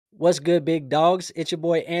What's good, big dogs? It's your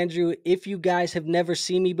boy Andrew. If you guys have never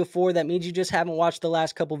seen me before, that means you just haven't watched the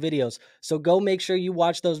last couple videos. So go make sure you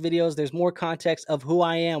watch those videos. There's more context of who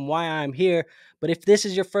I am, why I'm here. But if this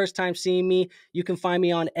is your first time seeing me, you can find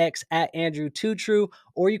me on X at Andrew2True,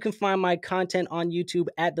 or you can find my content on YouTube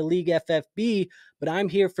at the League FFB. But I'm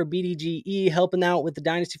here for BDGE, helping out with the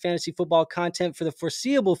Dynasty Fantasy Football content for the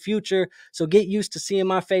foreseeable future. So get used to seeing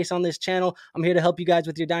my face on this channel. I'm here to help you guys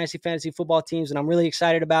with your Dynasty Fantasy Football teams, and I'm really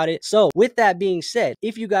excited about it. So with that being said,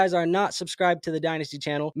 if you guys are not subscribed to the Dynasty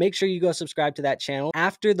channel, make sure you go subscribe to that channel.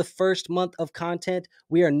 After the first month of content,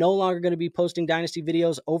 we are no longer going to be posting Dynasty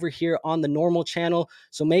videos over here on the normal channel.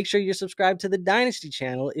 So make sure you're subscribed to the Dynasty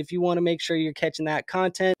channel if you want to make sure you're catching that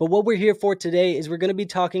content. But what we're here for today is we're going to be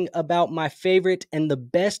talking about my favorite and the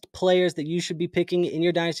best players that you should be picking in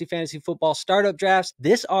your Dynasty Fantasy Football startup drafts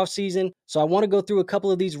this offseason. So I want to go through a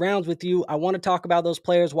couple of these rounds with you. I want to talk about those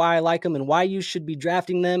players, why I like them, and why you should be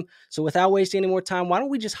drafting them. So without wasting any more time, why don't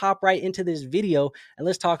we just hop right into this video and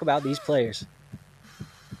let's talk about these players.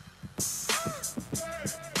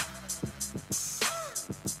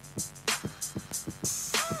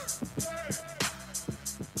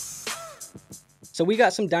 So we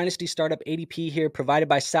got some Dynasty Startup ADP here provided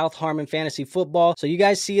by South Harmon Fantasy Football. So you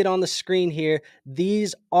guys see it on the screen here.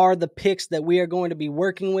 These are the picks that we are going to be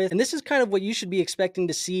working with. And this is kind of what you should be expecting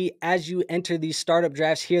to see as you enter these startup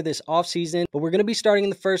drafts here this offseason. But we're going to be starting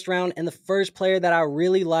in the first round. And the first player that I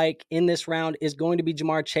really like in this round is going to be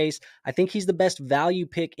Ja'Marr Chase. I think he's the best value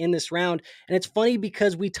pick in this round. And it's funny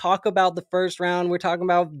because we talk about the first round. We're talking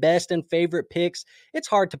about best and favorite picks. It's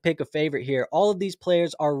hard to pick a favorite here. All of these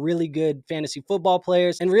players are really good fantasy football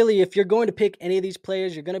players. And really, if you're going to pick any of these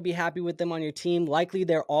players, you're going to be happy with them on your team. Likely,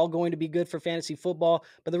 they're all going to be good for fantasy football.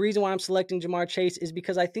 But the reason why I'm selecting Ja'Marr Chase is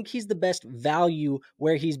because I think he's the best value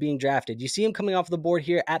where he's being drafted. You see him coming off the board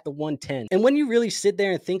here at the 110. And when you really sit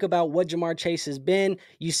there and think about what Ja'Marr Chase has been,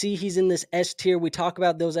 you see he's in this S tier. We talk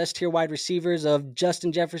about those S tier wide receivers of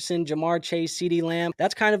Justin Jefferson, Ja'Marr Chase, CeeDee Lamb.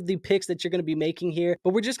 That's kind of the picks that you're going to be making here.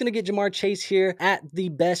 But we're just going to get Ja'Marr Chase here at the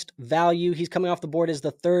best value. He's coming off the board as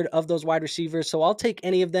the third of those wide receivers. So I'll take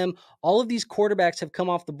any of them. All of these quarterbacks have come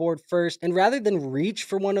off the board first. And rather than reach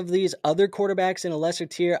for one of these other quarterbacks in a lesser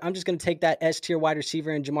tier, I'm just going to take that S tier wide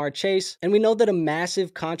receiver in Ja'Marr Chase. And we know that a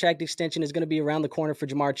massive contract extension is going to be around the corner for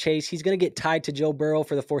Ja'Marr Chase. He's going to get tied to Joe Burrow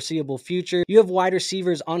for the foreseeable future. You have wide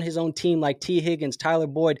receivers on his own team like T. Higgins, Tyler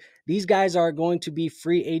Boyd. These guys are going to be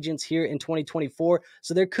free agents here in 2024.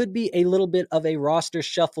 So there could be a little bit of a roster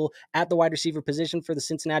shuffle at the wide receiver position for the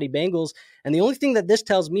Cincinnati Bengals. And the only thing that this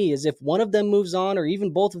tells me is if one of them moves on or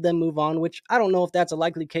even both of them move on, which I don't know if that's a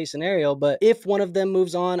likely case scenario, but if one of them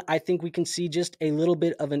moves on, I think we can see just a little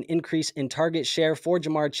bit of an increase in target share for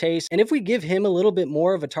Ja'Marr Chase. And if we give him a little bit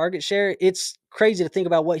more of a target share, it's crazy to think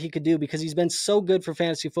about what he could do because he's been so good for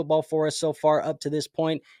fantasy football for us so far up to this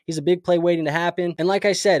point. He's a big play waiting to happen. And like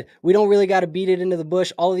I said, we don't really got to beat it into the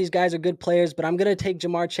bush. All of these guys are good players, but I'm going to take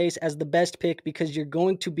Ja'Marr Chase as the best pick because you're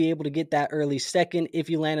going to be able to get that early second if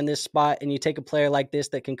you land in this spot and you take a player like this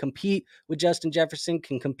that can compete with Justin Jefferson,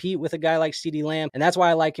 can compete with a guy like CeeDee Lamb. And that's why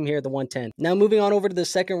I like him here at the 110. Now moving on over to the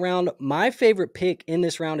second round, my favorite pick in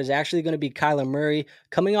this round is actually going to be Kyler Murray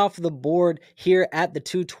coming off the board here at the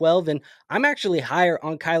 212. And I'm actually higher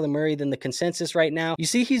on Kyler Murray than the consensus right now. You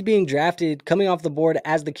see he's being drafted coming off the board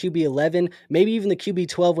as the QB 11, maybe even the QB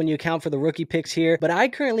 12 when you account for the rookie picks here. But I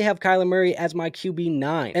currently have Kyler Murray as my QB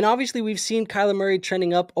 9. And obviously we've seen Kyler Murray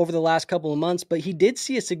trending up over the last couple of months, but he did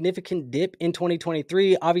see a significant dip in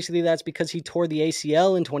 2023. Obviously that's because he tore the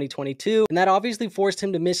ACL in 2022, and that obviously forced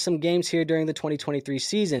him to miss some games here during the 2023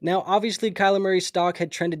 season. Now obviously Kyler Murray's stock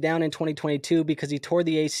had trended down in 2022 because he tore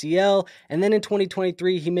the ACL, and then in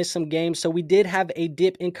 2023 he missed some games. So we did have a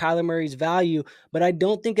dip in Kyler Murray's value, but I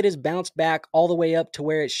don't think it has bounced back all the way up to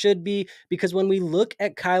where it should be, because when we look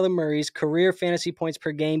at Kyler Murray's career fantasy points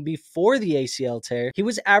per game before the ACL tear, he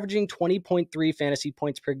was averaging 20.3 fantasy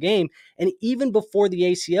points per game. And even before the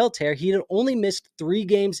ACL tear, he had only missed 3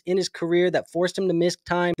 games in his career that forced him to miss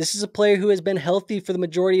time. This is a player who has been healthy for the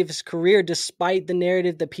majority of his career, despite the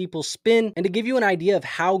narrative that people spin. And to give you an idea of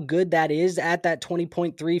how good that is at that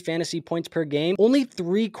 20.3 fantasy points per game, only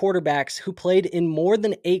 3 quarterbacks who played in more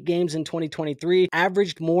than 8 games in 2023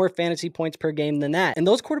 averaged more fantasy points per game than that. And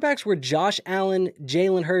those quarterbacks were Josh Allen,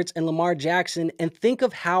 Jalen Hurts, and Lamar Jackson. And think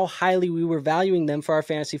of how highly we were valuing them for our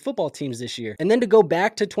fantasy football teams this year. And then to go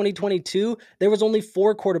back to 2022, there was only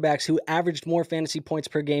 4 quarterbacks who averaged more fantasy points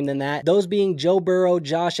per game than that. Those being Joe Burrow,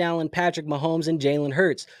 Josh Allen, Patrick Mahomes, and Jalen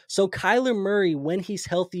Hurts. So Kyler Murray, when he's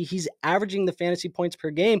healthy, he's averaging the fantasy points per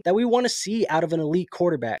game that we want to see out of an elite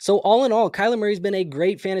quarterback. So all in all, Kyler Murray's been a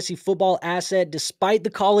great fantasy football asset despite the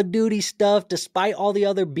Call of Duty stuff, despite all the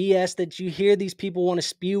other BS that you hear these people want to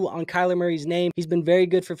spew on Kyler Murray's name. He's been very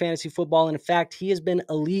good for fantasy football, and in fact, he has been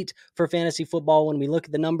elite for fantasy football when we look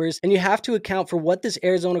at the numbers. And you have to account for what this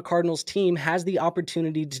Arizona Cardinals team has the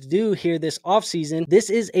opportunity to do here this offseason. This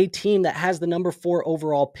is a team that has the number 4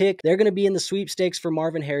 overall pick. They're going to be in the sweepstakes for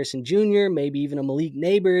Marvin Harrison Jr., maybe even a Malik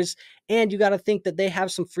Neighbors. And you got to think that they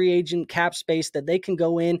have some free agent cap space that they can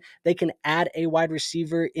go in. They can add a wide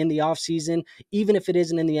receiver in the offseason, even if it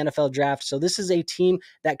isn't in the NFL draft. So this is a team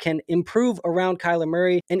that can improve around Kyler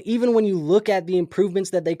Murray. And even when you look at the improvements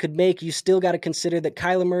that they could make, you still got to consider that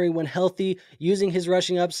Kyler Murray, when healthy, using his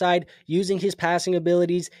rushing upside, using his passing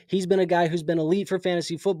abilities, he's been a guy who's been elite for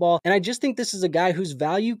fantasy football. And I just think this is a guy whose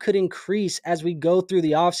value could increase as we go through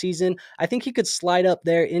the offseason. I think he could slide up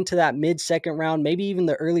there into that mid-second round, maybe even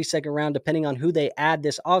the early second round, depending on who they add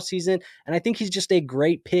this offseason. And I think he's just a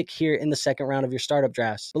great pick here in the second round of your startup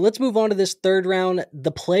drafts. But let's move on to this third round.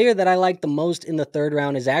 The player that I like the most in the third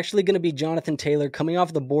round is actually going to be Jonathan Taylor, coming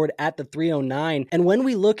off the board at the 309. And when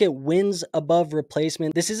we look at wins above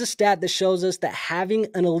replacement, this is a stat that shows us that having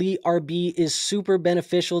an elite RB is super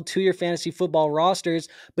beneficial to your fantasy football rosters,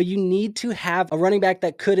 but you need to have a running back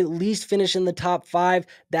that could at least finish in the top 5.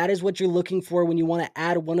 That is what you're looking for when you want to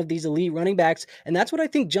add one of these elite running backs. And that's what I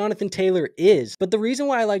think Jonathan Taylor is. But the reason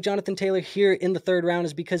why I like Jonathan Taylor here in the third round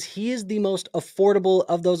is because he is the most affordable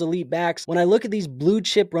of those elite backs. When I look at these blue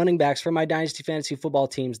chip running backs for my Dynasty fantasy football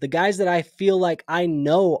teams, the guys that I feel like I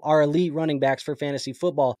know are elite running backs for fantasy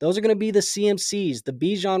football, those are going to be the CMCs, the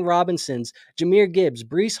Bijan Robinsons, Jahmyr Gibbs,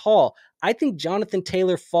 Breece Hall. I think Jonathan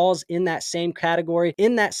Taylor falls in that same category,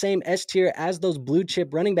 in that same S tier as those blue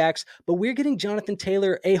chip running backs, but we're getting Jonathan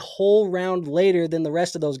Taylor a whole round later than the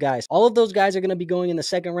rest of those guys. All of those guys are going to be going in the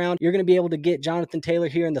second round. You're going to be able to get Jonathan Taylor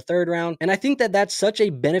here in the third round. And I think that that's such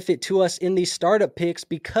a benefit to us in these startup picks,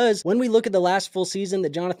 because when we look at the last full season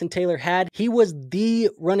that Jonathan Taylor had, he was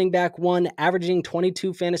the running back 1, averaging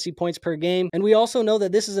 22 fantasy points per game. And we also know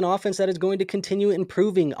that this is an offense that is going to continue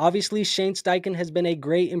improving. Obviously, Shane Steichen has been a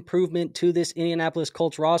great improvement to this Indianapolis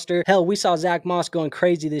Colts roster. Hell, we saw Zach Moss going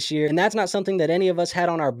crazy this year, and that's not something that any of us had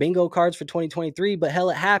on our bingo cards for 2023, but hell,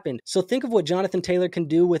 it happened. So think of what Jonathan Taylor can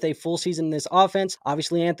do with a full season in this offense.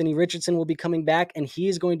 Obviously, Anthony Richardson will be coming back, and he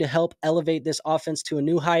is going to help elevate this offense to a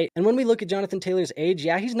new height. And when we look at Jonathan Taylor's age,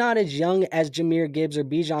 yeah, he's not as young as Jahmyr Gibbs or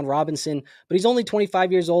Bijan Robinson, but he's only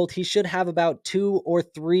 25 years old. He should have about 2 or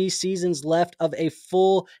 3 seasons left of a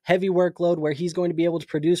full heavy workload where he's going to be able to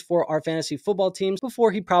produce for our fantasy football teams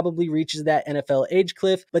before he probably reaches that NFL age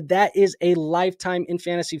cliff. But that is a lifetime in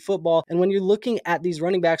fantasy football. And when you're looking at these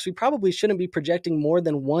running backs, we probably shouldn't be projecting more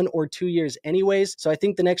than 1 or 2 years anyways. So I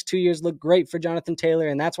think the next 2 years look great for Jonathan Taylor,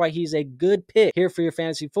 and that's why he's a good pick here for your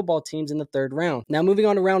fantasy football teams in the third round. Now, moving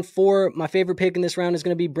on to round 4, my favorite pick in this round is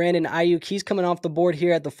going to be Brandon Aiyuk. He's coming off the board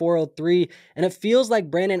here at the 403, and it feels like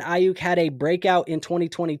Brandon Aiyuk had a breakout in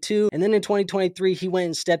 2022, and then in 2023, he went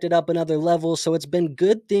and stepped it up another level. So it's been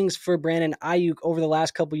good things for Brandon Aiyuk over the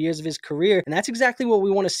last couple years of his career, and that's exactly what we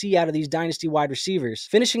want to see out of these dynasty wide receivers.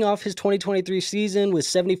 Finishing off his 2023 season with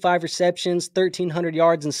 75 receptions, 1,300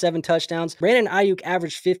 yards, and 7 touchdowns, Brandon Aiyuk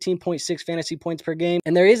averaged 15.6 fantasy points per game.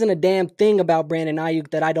 And there isn't a damn thing about Brandon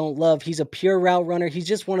Aiyuk that I don't love. He's a pure route runner. He's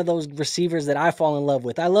just one of those receivers that I fall in love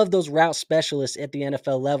with. I love those route specialists at the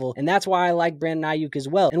NFL level, and that's why I like Brandon Aiyuk as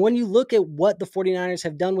well. And when you look at what the 49ers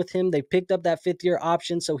have done with him, they picked up that 5th-year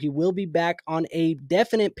option, so he will be back on a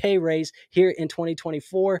definite pay raise here in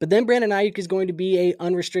 2024. But then Brandon Aiyuk is going to be a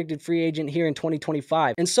unrestricted free agent here in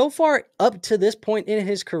 2025. And so far, up to this point in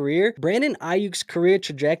his career, Brandon Aiyuk's career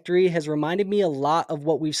trajectory has reminded me a lot of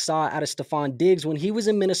what we saw out of Stefon Diggs when he was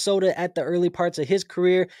in Minnesota at the early parts of his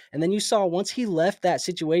career. And then you saw once he left that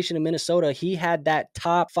situation in Minnesota, he had that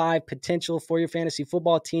top 5 potential for your fantasy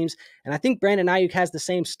football teams. And I think Brandon Aiyuk has the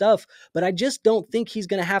same stuff, but I just don't think he's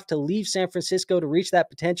going to have to leave San Francisco to reach that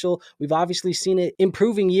potential. We've obviously seen it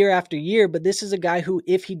improving year after year, but this is a guy who,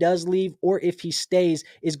 if he does leave or if he stays,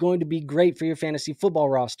 is going to be great for your fantasy football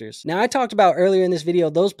rosters. Now, I talked about earlier in this video,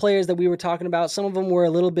 those players that we were talking about, some of them were a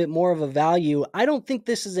little bit more of a value. I don't think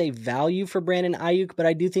this is a value for Brandon Aiyuk, but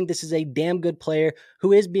I do think this is a damn good player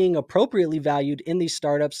who is being appropriately valued in these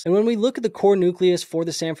startups. And when we look at the core nucleus for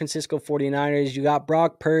the San Francisco 49ers, you got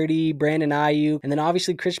Brock Purdy, Brandon Aiyuk, and then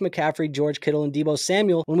obviously Christian McCaffrey, George Kittle, and Deebo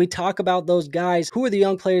Samuel. When we talk about those guys, who are the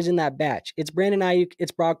young players in that batch? It's Brandon Aiyuk,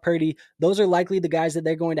 it's Brock Purdy. Those are likely the guys that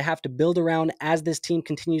they're going going to have to build around as this team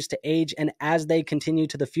continues to age and as they continue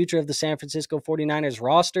to the future of the San Francisco 49ers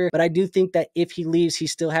roster. But I do think that if he leaves, he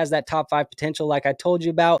still has that top 5 potential like I told you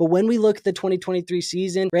about. But when we look at the 2023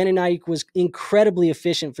 season, Brandon Aiyuk was incredibly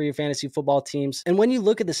efficient for your fantasy football teams. And when you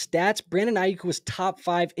look at the stats, Brandon Aiyuk was top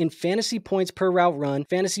 5 in fantasy points per route run,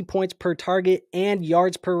 fantasy points per target, and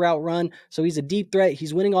yards per route run. So he's a deep threat.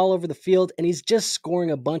 He's winning all over the field, and he's just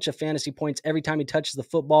scoring a bunch of fantasy points every time he touches the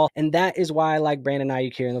football. And that is why I like Brandon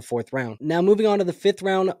Aiyuk here in the 4th round. Now, moving on to the 5th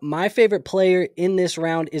round, my favorite player in this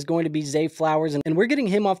round is going to be Zay Flowers, and we're getting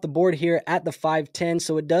him off the board here at the 5'10",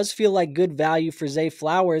 so it does feel like good value for Zay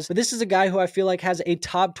Flowers. But this is a guy who I feel like has a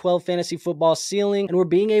top 12 fantasy football ceiling, and we're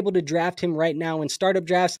being able to draft him right now in startup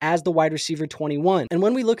drafts as the wide receiver 21. And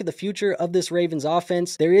when we look at the future of this Ravens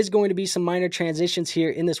offense, there is going to be some minor transitions here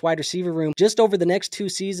in this wide receiver room just over the next 2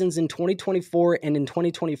 seasons in 2024 and in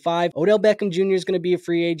 2025. Odell Beckham Jr. is going to be a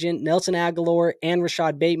free agent. Nelson Aguilar and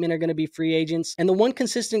Rashad Bateman are going to be free agents. And the one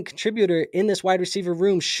consistent contributor in this wide receiver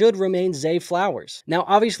room should remain Zay Flowers. Now,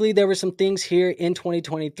 obviously, there were some things here in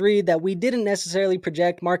 2023 that we didn't necessarily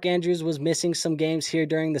project. Mark Andrews was missing some games here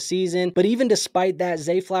during the season. But even despite that,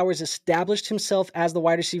 Zay Flowers established himself as the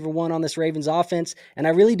wide receiver 1 on this Ravens offense. And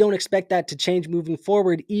I really don't expect that to change moving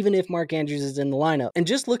forward, even if Mark Andrews is in the lineup. And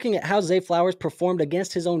just looking at how Zay Flowers performed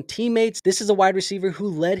against his own teammates, this is a wide receiver who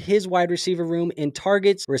led his wide receiver room in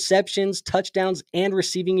targets, receptions, touchdowns, and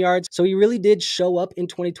receiving yards. So he really did show up in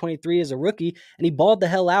 2023 as a rookie, and he balled the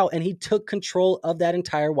hell out, and he took control of that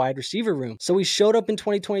entire wide receiver room. So he showed up in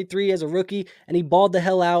 2023 as a rookie, and he balled the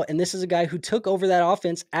hell out, and this is a guy who took over that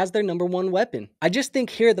offense as their number 1 weapon. I just think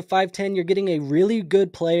here at the 5'10", you're getting a really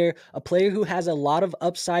good player, a player who has a lot of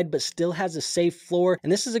upside but still has a safe floor,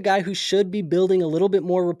 and this is a guy who should be building a little bit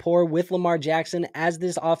more rapport with Lamar Jackson as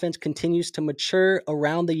this offense continues to mature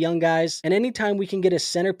around the young guys. And anytime we can get a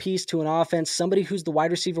centerpiece to an offense, somebody who's the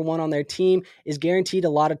wide receiver 1 on their team is guaranteed a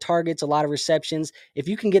lot of targets, a lot of receptions. If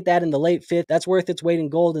you can get that in the late 5th, that's worth its weight in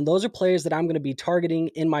gold, and those are players that I'm going to be targeting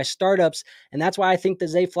in my startups, and that's why I think that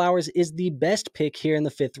Zay Flowers is the best pick here in the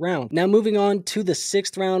 5th round. Now, moving on to the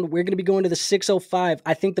 6th round, we're going to be going to the 605.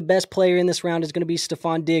 I think the best player in this round is going to be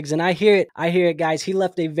Stefon Diggs, and I hear it, guys. He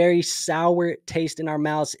left a very sour taste in our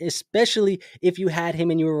mouths, especially if you had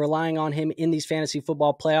him and you were relying on him in these fantasy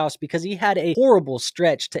football playoffs, because he had a horrible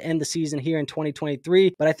stretch to end the season here in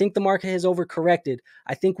 2023, but I think the market has overcorrected.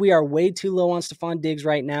 I think we are way too low on Stefon Diggs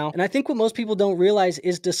right now, and I think what most people don't realize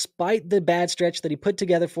is despite the bad stretch that he put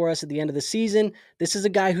together for us at the end of the season, this is a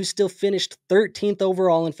guy who still finished 13th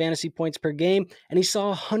overall in fantasy points per game, and he saw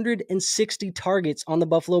 160 targets on the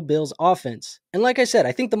Buffalo Bills offense. And like I said,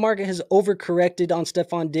 I think the market has overcorrected on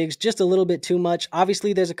Stefon Diggs just a little bit too much.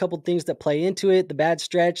 Obviously, there's a couple things that play into it, the bad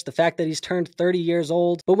stretch, the fact that he's turned 30 years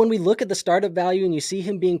old. But when we look at the startup value and you see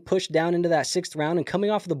him being pushed down into that 6th round and coming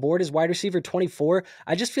off of the board as wide receiver 24,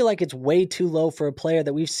 I just feel like it's way too low for a player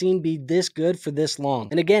that we've seen be this good for this long.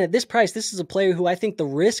 And again, at this price, this is a player who I think the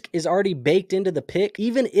risk is already baked into the pick.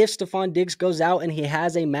 Even if Stefon Diggs goes out and he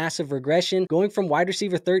has a massive regression, going from wide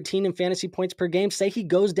receiver 13 in fantasy points per game, say he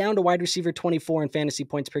goes down to wide receiver 24 in fantasy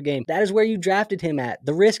points per game, that is where you drafted him at.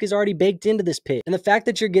 The risk is already baked into this pick. And the fact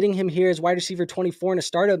that you're getting him here as wide receiver 24 in a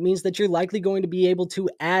startup means that you're likely going to be able to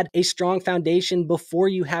add a strong foundation before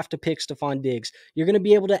you have to pick Stefon Diggs. You're going to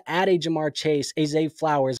be able to add a Jamar Chase, a Zay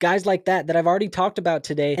Flowers, guys like that I've already talked about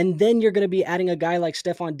today. And then you're going to be adding a guy like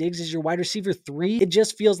Stefon Diggs as your wide receiver 3. It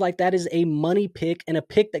just feels like that is a money pick and a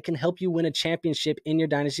pick that can help you win a championship in your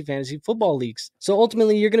Dynasty Fantasy Football leagues. So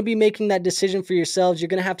ultimately, you're going to be making that decision for yourselves. You're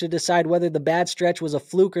going to have to decide whether the bad stretch was a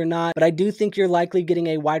fluke or not, but I do think you're likely getting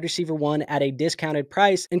a wide receiver 1 at a discounted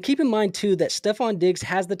price. And keep in mind too that Stefon Diggs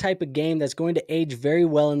has the type of game that's going to age very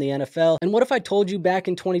well in the NFL. And what if I told you back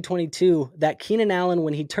in 2022 that Keenan Allen,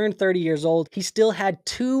 when he turned 30 years old, he still had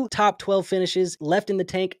 2 top 12 finishes left in the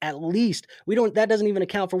tank at least. That doesn't even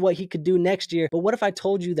account for what he could do next year. But what if I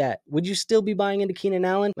told you that? Would you still be buying into Keenan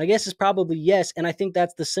Allen? My guess is probably yes, and I think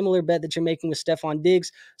that's the similar bet that you're making with Stefon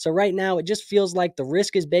Diggs. So right now, it just feels like the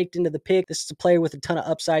risk is baked into the pick. This is a player with a ton of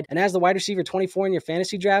upside, and as the wide receiver 24 in your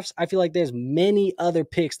fantasy drafts, I feel like there's many other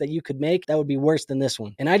picks that you could make that would be worse than this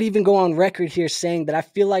one. And I'd even go on record here saying that I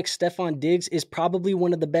feel like Stefon Diggs is probably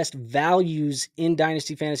one of the best values in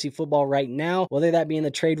Dynasty Fantasy Football right now, whether that be in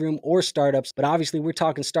the trade room or startups. But obviously, we're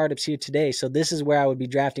talking startups here today, so this is where I would be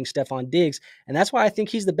drafting Stefon Diggs, and that's why I think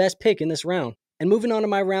he's the best pick in this round. And moving on to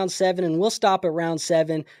my round 7, and we'll stop at round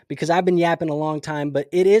 7 because I've been yapping a long time, but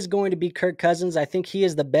it is going to be Kirk Cousins. I think he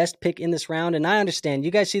is the best pick in this round, and I understand. You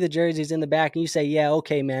guys see the jerseys in the back, and you say, yeah,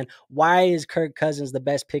 okay, man, why is Kirk Cousins the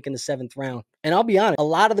best pick in the 7th round? And I'll be honest, a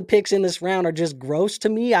lot of the picks in this round are just gross to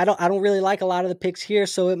me. I don't really like a lot of the picks here,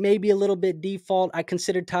 so it may be a little bit default. I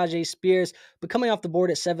considered Tajay Spears, but coming off the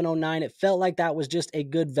board at 709, it felt like that was just a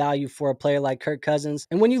good value for a player like Kirk Cousins.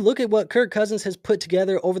 And when you look at what Kirk Cousins has put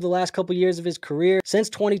together over the last couple years of his career, since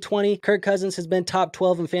 2020, Kirk Cousins has been top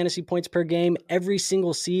 12 in fantasy points per game every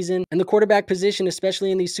single season. And the quarterback position,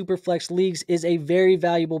 especially in these super flex leagues, is a very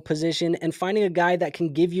valuable position. And finding a guy that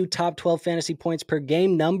can give you top 12 fantasy points per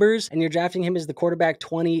game numbers, and you're drafting him as the quarterback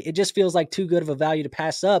 20, it just feels like too good of a value to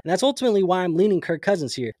pass up. And that's ultimately why I'm leaning Kirk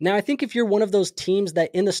Cousins here. Now, I think if you're one of those teams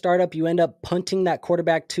that in the startup, you end up punting that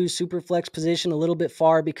quarterback 2 super flex position a little bit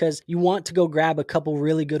far because you want to go grab a couple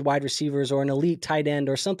really good wide receivers or an elite tight end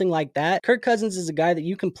or something like that, Kirk Cousins is a guy that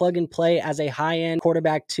you can plug and play as a high-end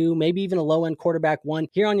quarterback 2, maybe even a low-end quarterback 1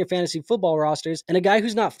 here on your fantasy football rosters, and a guy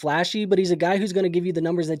who's not flashy, but he's a guy who's going to give you the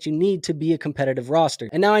numbers that you need to be a competitive roster.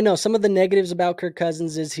 And now I know some of the negatives about Kirk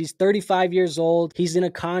Cousins is he's 35 years old, he's in a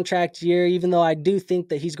contract year, even though I do think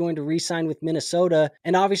that he's going to re-sign with Minnesota,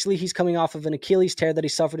 and obviously he's coming off of an Achilles tear that he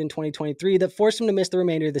suffered in 2023 that forced him to miss the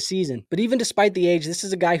remainder of the season. But even despite the age, this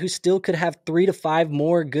is a guy who still could have 3 to 5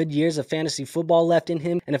 more good years of fantasy football left in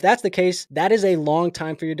him, and if that's the case, that is a long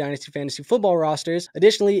time for your Dynasty fantasy football rosters.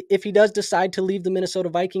 Additionally, if he does decide to leave the Minnesota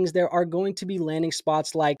Vikings, there are going to be landing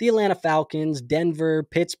spots like the Atlanta Falcons, Denver,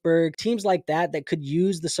 Pittsburgh, teams like that that could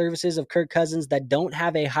use the services of Kirk Cousins that don't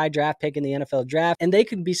have a high draft pick in the NFL draft, and they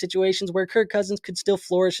could be situations where Kirk Cousins could still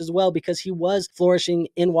flourish as well because he was flourishing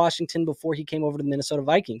in Washington before he came over to the Minnesota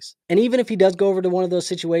Vikings. And even if he does go over to one of those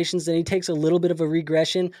situations and he takes a little bit of a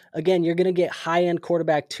regression, again, you're going to get high-end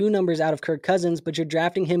quarterback 2 numbers out of Kirk Cousins, but you're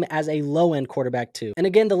drafting him as a low-end quarterback 2. And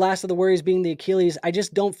again, the last of the worries being the Achilles, I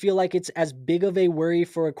just don't feel like it's as big of a worry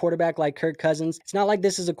for a quarterback like Kirk Cousins. It's not like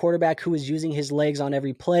this is a quarterback who is using his legs on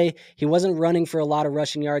every play. He wasn't running for a lot of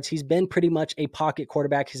rushing yards. He's been pretty much a pocket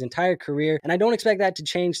quarterback his entire career, and I don't expect that to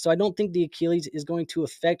change, so I don't think the Achilles is going to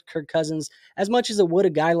affect Kirk Cousins as much as it would a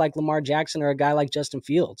guy like Lamar Jackson or a guy like Justin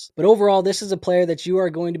Fields. But overall, this is a player that you are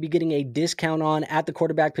going to be getting a discount on at the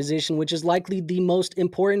quarterback position, which is likely the most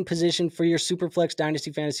important position for your Superflex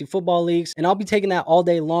Dynasty Fantasy Football Leagues, and I'll be taking that all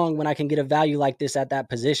day long when I can get a value like this at that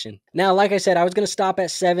position. Now, like I said, I was going to stop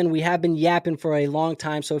at 7. We have been yapping for a long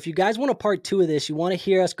time, so if you guys want a part 2 of this, you want to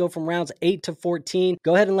hear us go from rounds 8 to 14,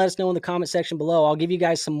 go ahead and let us know in the comment section below. I'll give you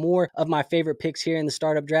guys some more of my favorite picks here in the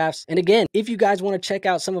startup drafts. And again, if you guys want to check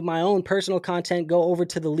out some of my own personal content, go over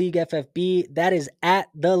to the League FFB. That is at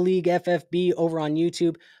the League FFB over on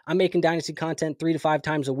YouTube. I'm making Dynasty content 3 to 5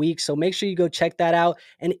 times a week, so make sure you go check that out.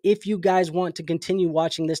 And if you guys want to continue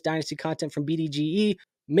watching this Dynasty content from BDGE,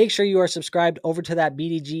 make sure you are subscribed over to that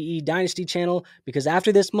BDGE Dynasty channel, because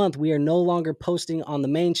after this month, we are no longer posting on the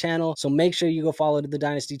main channel, so make sure you go follow the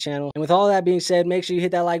Dynasty channel. And with all that being said, make sure you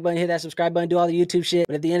hit that like button, hit that subscribe button, do all the YouTube shit.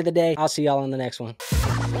 But at the end of the day, I'll see y'all on the next one.